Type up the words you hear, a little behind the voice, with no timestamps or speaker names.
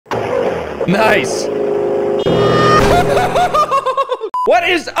Nice. What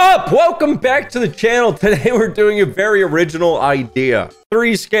is up? Welcome back to the channel. Today we're doing a very original idea.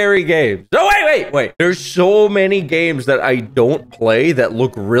 3 scary games. No, wait. There's so many games that I don't play that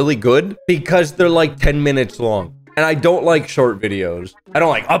look really good because they're like 10 minutes long. And I don't like short videos. I don't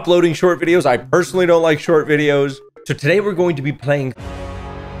like uploading short videos. I personally don't like short videos. So today we're going to be playing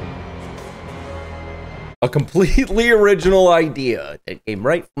a completely original idea that came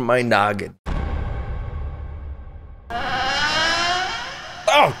right from my noggin.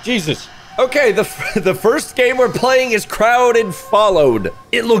 Oh, Jesus. Okay, the first game we're playing is Crowded Followed.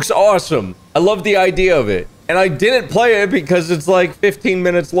 It looks awesome. I love the idea of it. And I didn't play it because it's like 15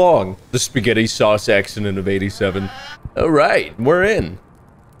 minutes long. The spaghetti sauce accident of 87. All right, we're in.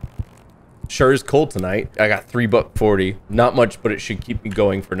 Sure is cold tonight. I got $3.40. Not much, but it should keep me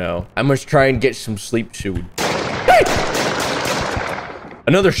going for now. I must try and get some sleep soon. Hey!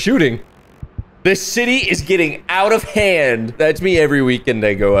 Another shooting. This city is getting out of hand. That's me every weekend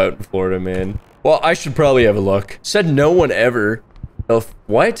I go out in Florida, man. Well, I should probably have a look. Said no one ever. Oh,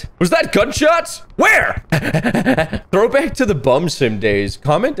 what? Was that gunshots? Where? Throwback to the bum sim days.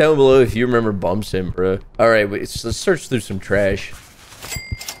 Comment down below if you remember bum sim, bro. All right, wait, let's search through some trash.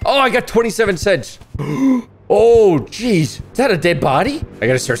 Oh, I got 27 cents. Oh, jeez. Is that a dead body? I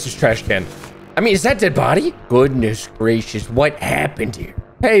gotta search this trash can. I mean, is that dead body? Goodness gracious, what happened here?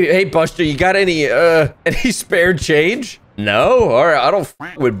 Hey, Buster, you got any spare change? No? All right, I don't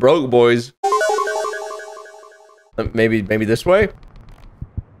f with broke boys. Maybe this way?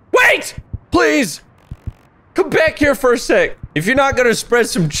 Wait! Please! Come back here for a sec. If you're not gonna spread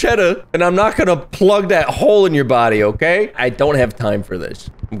some cheddar, then I'm not gonna plug that hole in your body, okay? I don't have time for this.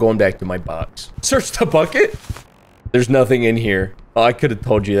 I'm going back to my box. Search the bucket? There's nothing in here. Oh, I could have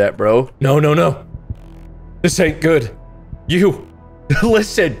told you that, bro. No. This ain't good. You...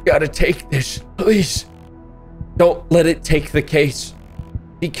 Listen, gotta take this, please. Don't let it take the case.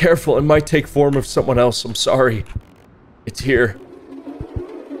 Be careful, it might take form of someone else. I'm sorry. It's here.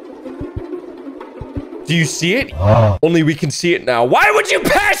 Do you see it? Only we can see it now. Why would you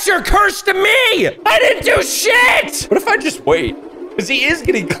pass your curse to me? I didn't do shit! What if I just wait? Because he is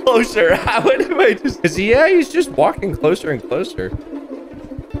getting closer. How would I just... Because yeah, he's just walking closer and closer.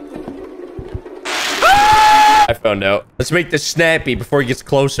 I found out. Let's make this snappy before he gets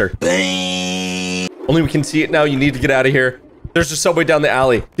closer. Only we can see it now. You need to get out of here. There's a subway down the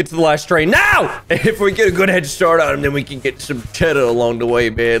alley. Get to the last train now! If we get a good head start on him, then we can get some cheddar along the way,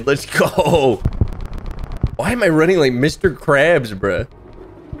 man. Let's go. Why am I running like Mr. Krabs, bruh?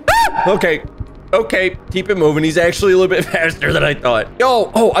 Ah! Okay. Keep it moving. He's actually a little bit faster than I thought.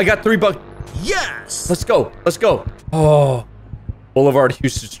 Oh, I got $3. Yes! Let's go. Oh, Boulevard,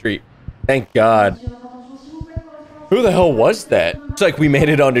 Houston Street. Thank God. Who the hell was that? Looks like we made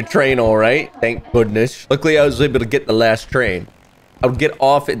it on the train, all right. Thank goodness. Luckily, I was able to get the last train. I would get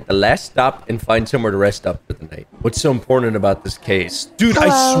off at the last stop and find somewhere to rest up for the night. What's so important about this case? Dude, hello?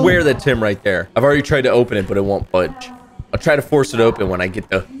 I swear that's him right there. I've already tried to open it, but it won't budge. I'll try to force it open when I get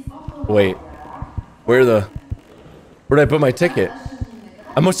the... Wait. Where'd I put my ticket?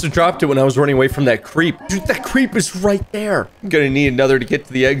 I must have dropped it when I was running away from that creep. Dude, that creep is right there. I'm gonna need another to get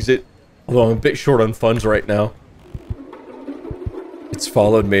to the exit. Although I'm a bit short on funds right now. It's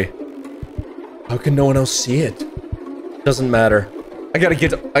followed me. How can no one else see it? Doesn't matter. I gotta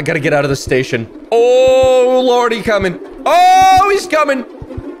get out of the station. Oh, Lordy, coming. Oh, he's coming.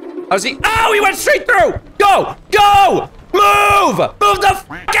 How's he? Oh, he went straight through. Go. Move the f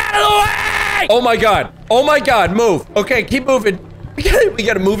out of the way. Oh my God, move. Okay, keep moving. We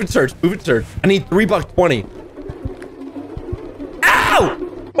gotta move and search. I need $3.20. Ow!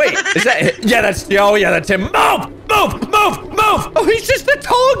 Wait, is that... Yeah, that's him. Move! Oh, he's just a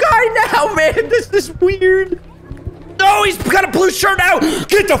tall guy now, man. This is weird. No, he's got a blue shirt now.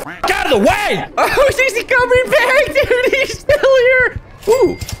 Get the f out of the way. Oh, is he coming back, dude? He's still here.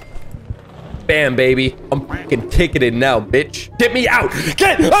 Ooh. Bam, baby. I'm fucking ticketed now, bitch. Get me out.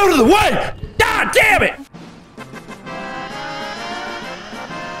 Get out of the way. God damn it.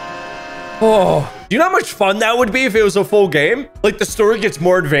 Oh, do you know how much fun that would be if it was a full game? Like, the story gets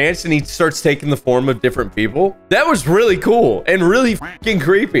more advanced and he starts taking the form of different people. That was really cool and really fucking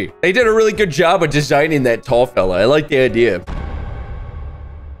creepy. They did a really good job of designing that tall fella. I like the idea.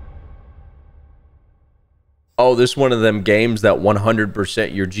 Oh, this is one of them games that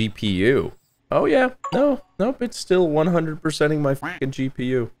 100% your GPU. Oh, yeah. Nope, it's still 100%ing my fucking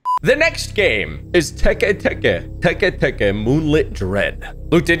GPU. The next game is Teke Moonlit Dread.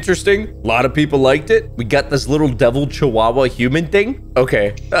 Looked interesting. A lot of people liked it. We got this little devil chihuahua human thing.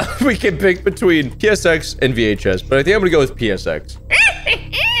 Okay, we can pick between PSX and VHS, but I think I'm gonna go with PSX.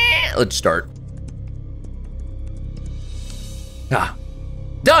 let's start. Ah,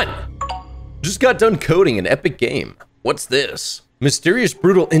 done! Just got done coding an epic game. What's this? Mysterious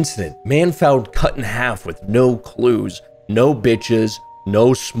brutal incident. Man found cut in half with no clues, no bitches,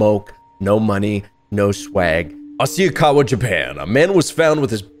 no smoke, no money, no swag. Asakawa, Japan. A man was found with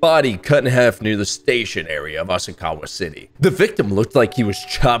his body cut in half near the station area of Asakawa City. The victim looked like he was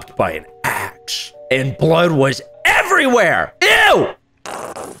chopped by an axe, and blood was everywhere. Ew!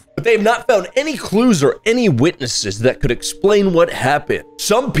 But they have not found any clues or any witnesses that could explain what happened.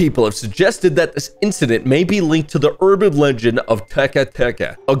 Some people have suggested that this incident may be linked to the urban legend of Teka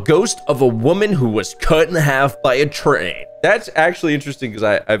Teka, a ghost of a woman who was cut in half by a train. That's actually interesting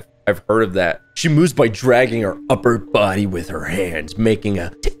because I've heard of that. She moves by dragging her upper body with her hands, making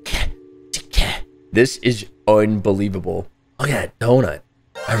a tick, tick. This is unbelievable. Look at that donut.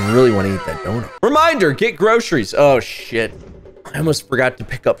 I really want to eat that donut. Reminder, get groceries. Oh, shit. I almost forgot to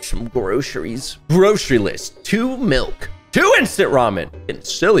pick up some groceries. Grocery list, 2 milk, 2 instant ramen. Getting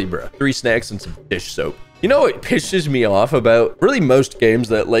silly, bro. 3 snacks and some dish soap. You know what pisses me off about really most games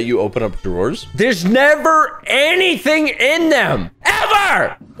that let you open up drawers? There's never anything in them,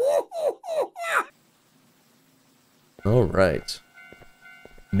 ever! All right.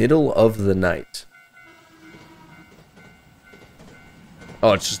 Middle of the night.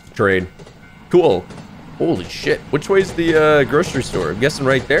 Oh, it's just the trade. Cool. Holy shit. Which way's the grocery store? I'm guessing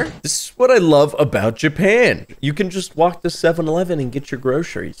right there. This is what I love about Japan. You can just walk to 7-Eleven and get your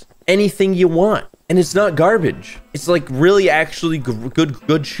groceries. Anything you want. And it's not garbage. It's like really actually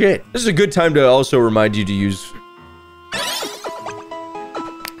good shit. This is a good time to also remind you to use...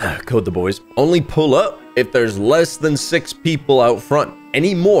 code the boys. Only pull up if there's less than 6 people out front.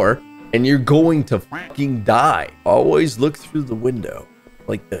 Any more, and you're going to fucking die. Always look through the window.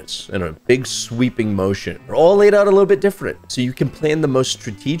 Like this, in a big sweeping motion. They're all laid out a little bit different, so you can plan the most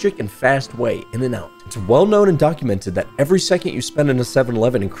strategic and fast way in and out. It's well known and documented that every second you spend in a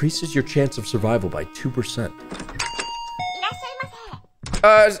 7-Eleven increases your chance of survival by 2%.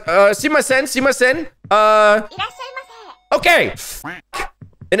 Simasen. Okay.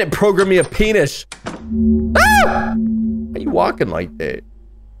 And it programmed me a penis. Ah! Why are you walking like that?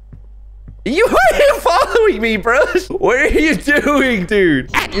 You are following me, bro. What are you doing,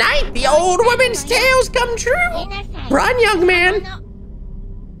 dude? At night, the old woman's tales come true. Run, young man.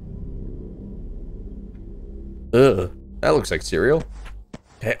 Ugh, that looks like cereal.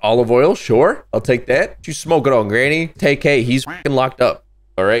 Hey, olive oil, sure. I'll take that. You smoke it on, Granny. Take K, he's fucking locked up.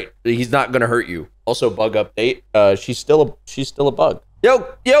 All right, he's not gonna hurt you. Also, bug update. She's still a bug. Yo,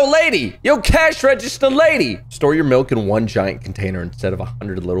 lady! Yo, cash register lady! Store your milk in 1 giant container instead of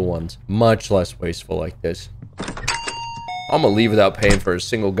 100 little ones. Much less wasteful like this. I'm gonna leave without paying for a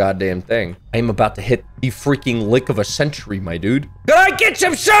single goddamn thing. I'm about to hit the freaking lick of a century, my dude. Can I get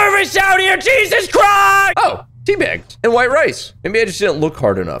some service out here, Jesus Christ? Oh, tea bags and white rice. Maybe I just didn't look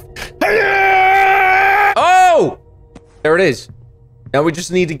hard enough. Oh! There it is. Now we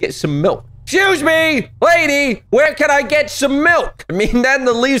just need to get some milk. Excuse me, lady, where can I get some milk? I mean that in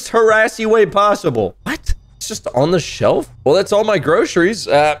the least harassy way possible. What? It's just on the shelf? Well, that's all my groceries.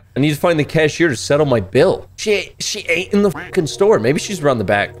 I need to find the cashier to settle my bill. She ain't in the fucking store. Maybe she's around the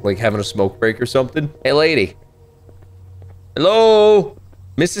back, like having a smoke break or something. Hey, lady. Hello?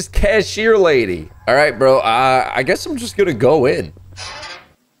 Mrs. Cashier lady. All right, bro. I guess I'm just gonna go in.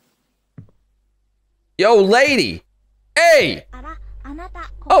 Yo, lady. Hey.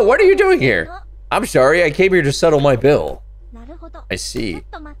 Oh, what are you doing here? I'm sorry, I came here to settle my bill. I see.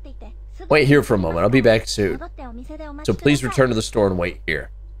 Wait here for a moment, I'll be back soon. So please return to the store and wait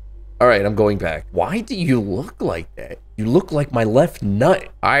here. All right, I'm going back. Why do you look like that? You look like my left nut.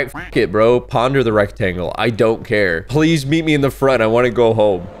 All right, f it, bro. Ponder the rectangle. I don't care. Please meet me in the front. I want to go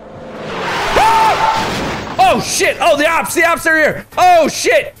home. Ah! Oh, shit. Oh, the ops are here. Oh,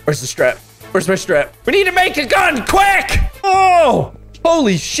 shit. Where's the strap? Where's my strap? We need to make a gun, quick! Oh,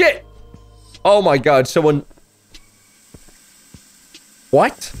 holy shit. Oh my God, someone...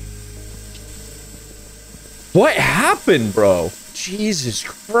 What? What happened, bro? Jesus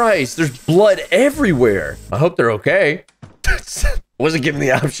Christ, there's blood everywhere. I hope they're okay. Wasn't given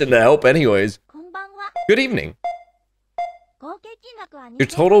the option to help anyways. Good evening. Your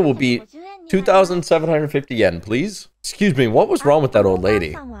total will be 2,750 yen, please. Excuse me, what was wrong with that old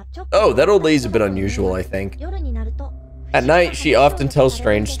lady? Oh, that old lady's a bit unusual, I think. At night, she often tells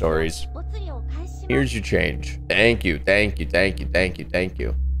strange stories. Here's your change. Thank you, thank you, thank you, thank you, thank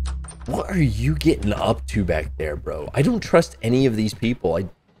you. What are you getting up to back there, bro? I don't trust any of these people.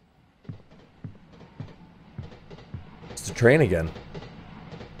 It's the train again.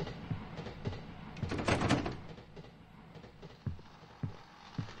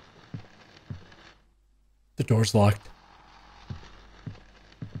 The door's locked.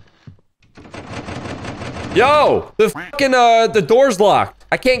 Yo, the door's locked.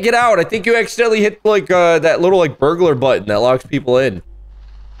 I can't get out. I think you accidentally hit like that little like burglar button that locks people in.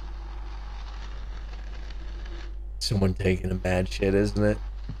 Someone taking a bad shit, isn't it?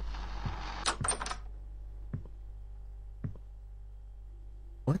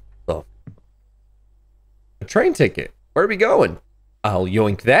 What the? A train ticket. Where are we going? I'll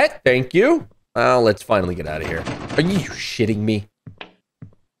yoink that. Thank you. Oh, let's finally get out of here. Are you shitting me?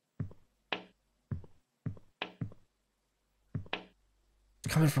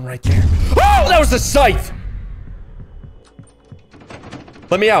 Coming from right there. Oh, that was a scythe!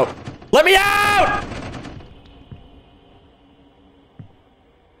 Let me out. Let me out!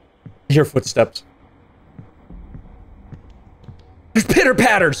 I hear footsteps. There's pitter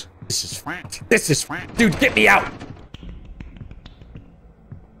patters. This is dude, get me out.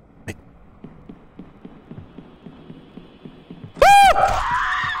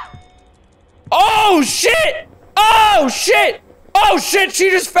 Ah! Oh shit! Oh shit! Oh shit, she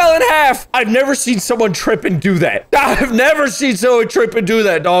just fell in half. I've never seen someone trip and do that. I've never seen someone trip and do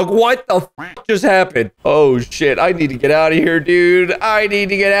that, dog. What the f just happened? Oh shit, I need to get out of here, dude. I need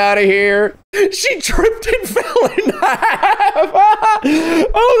to get out of here. She tripped and fell in half.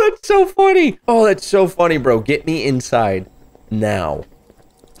 Oh, that's so funny. Oh, that's so funny, bro. Get me inside now.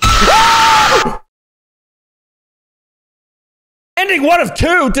 Ending 1 of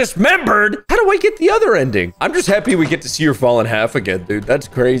 2, dismembered. How do I get the other ending? I'm just happy we get to see her fall in half again, dude. That's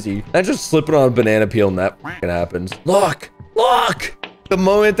crazy. That's just slipping on a banana peel and that fucking happens. Look, look. The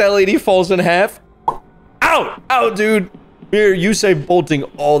moment that lady falls in half. Out, out, dude. Here, you say bolting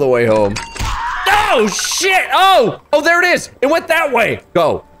all the way home. Oh, shit. Oh, there it is. It went that way.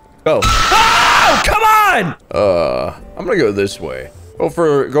 Go, go. Oh, come on. I'm gonna go this way. Go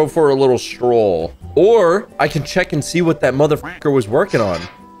for a little stroll. Or I can check and see what that motherfucker was working on.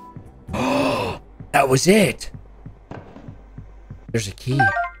 Oh, that was it. There's a key.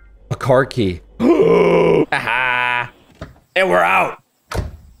 A car key. Haha. And we're out.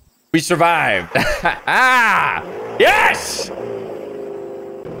 We survived. Yes!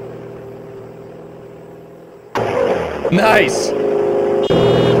 Nice.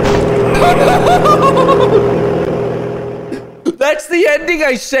 That's the ending.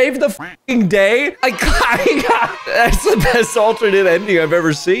 I saved the fucking day. That's the best alternate ending I've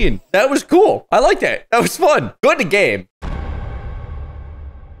ever seen. That was cool. I like that. That was fun. Good game.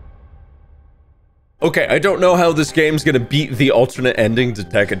 Okay, I don't know how this game's gonna beat the alternate ending to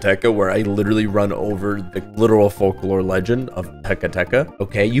Tekka Tekka, where I literally run over the literal folklore legend of Tekka Tekka.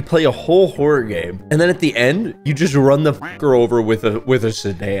 Okay, you play a whole horror game, and then at the end, you just run the fucker over with a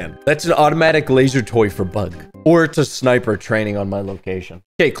sedan. That's an automatic laser toy for Bug. Or it's a sniper training on my location.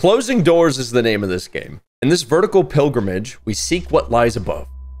 Okay, Closing Doors is the name of this game. In this vertical pilgrimage, we seek what lies above,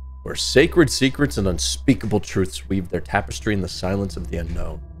 where sacred secrets and unspeakable truths weave their tapestry in the silence of the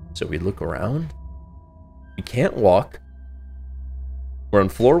unknown. So we look around. We can't walk. We're on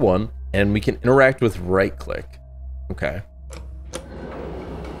floor 1, and we can interact with right click. Okay.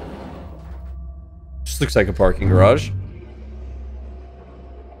 Just looks like a parking garage.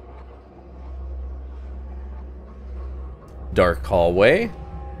 Dark hallway.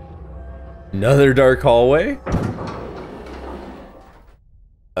 Another dark hallway.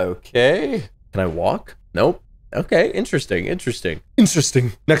 Okay. Can I walk? Nope. Okay, interesting, interesting.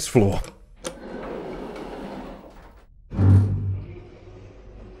 Interesting. Next floor.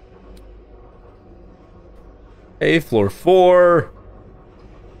 Hey, floor 4.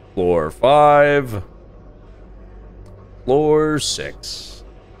 Floor 5. Floor 6.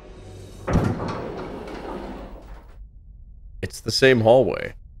 It's the same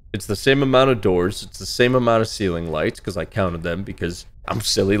hallway. It's the same amount of doors. It's the same amount of ceiling lights, because I counted them because I'm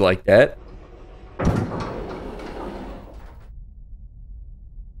silly like that.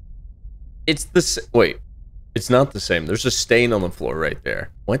 It's the wait. It's not the same. There's a stain on the floor right there.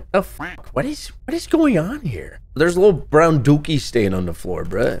 What the fuck? What is going on here? There's a little brown dookie stain on the floor,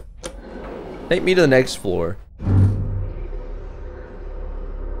 bruh. Take me to the next floor.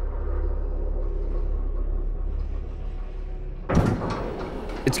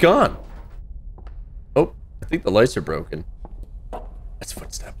 It's gone. Oh, I think the lights are broken. That's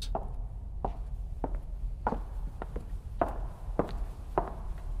footsteps.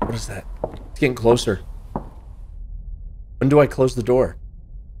 What is that? It's getting closer. When do I close the door?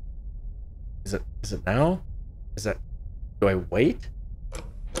 Is it now? Do I wait?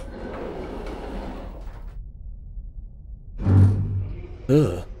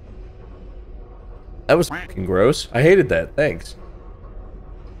 Ugh. That was fucking gross. I hated that. Thanks.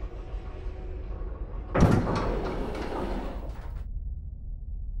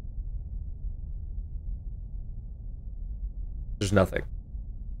 there's nothing.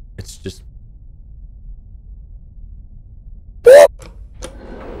 It's just...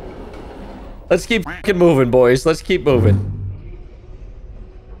 Let's keep fucking moving, boys. Let's keep moving.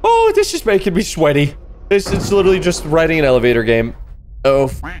 Oh, this is making me sweaty. It's literally just riding an elevator game. Oh,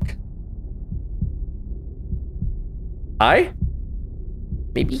 fuck. Hi?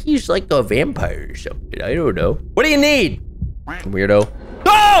 Maybe he's like a vampire or something. I don't know. What do you need? Weirdo.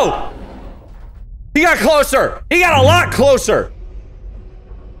 Oh! He got closer. He got a lot closer.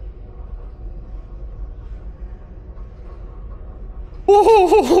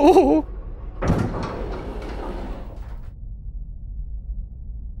 Oh.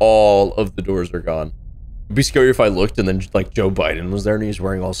 All of the doors are gone. It'd be scary if I looked and then like Joe Biden was there and he's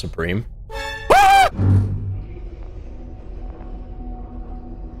wearing all Supreme. Ah!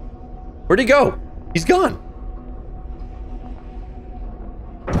 Where'd he go? He's gone.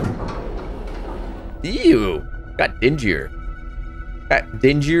 Ew. Got dingier. Got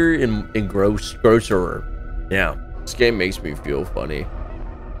dingier and grosser. Yeah. This game makes me feel funny.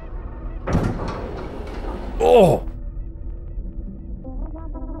 Oh.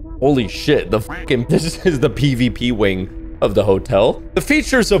 Holy shit, this is the PvP wing of the hotel. The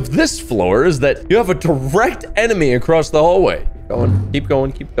features of this floor is that you have a direct enemy across the hallway. Keep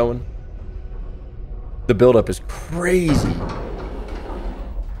going, keep going. The buildup is crazy. What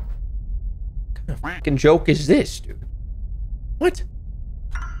kind of fucking joke is this, dude? What?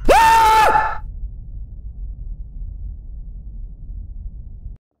 Ah!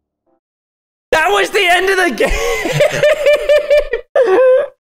 That was the end of the game.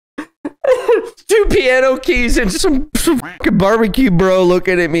 2 piano keys and some fucking barbecue bro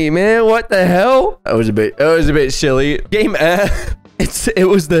looking at me, man. What the hell? That was a bit silly. Game it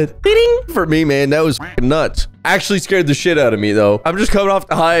was the ding for me, man. That was fucking nuts. Actually scared the shit out of me though. I'm just coming off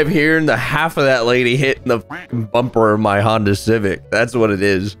the high of hearing the half of that lady hitting the fucking bumper of my Honda Civic. That's what it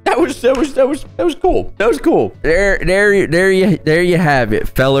is. That was cool. That was cool. There you have it,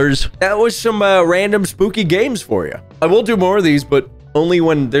 fellers. That was some random spooky games for you. I will do more of these, but only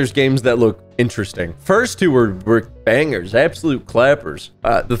when there's games that look interesting. First two were bangers, absolute clappers.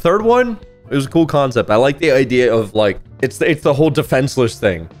 The third one, it was a cool concept. I like the idea of like, it's the whole defenseless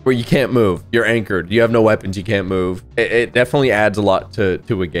thing where you can't move. You're anchored. You have no weapons. You can't move. It definitely adds a lot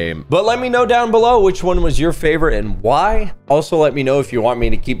to a game. But let me know down below which one was your favorite and why. Also, let me know if you want me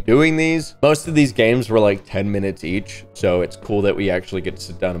to keep doing these. Most of these games were like 10 minutes each. So it's cool that we actually get to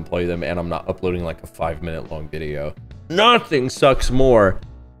sit down and play them and I'm not uploading like a 5-minute long video. Nothing sucks more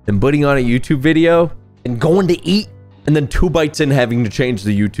than putting on a YouTube video and going to eat and then 2 bites in having to change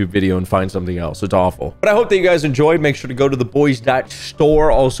the YouTube video and find something else. It's awful. But I hope that you guys enjoyed. Make sure to go to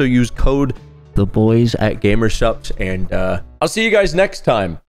theboys.store. Also use code THEBOYS at Gamersupps. And I'll see you guys next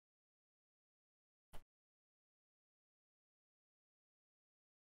time.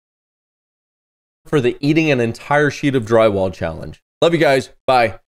 For the eating an entire sheet of drywall challenge. Love you guys. Bye.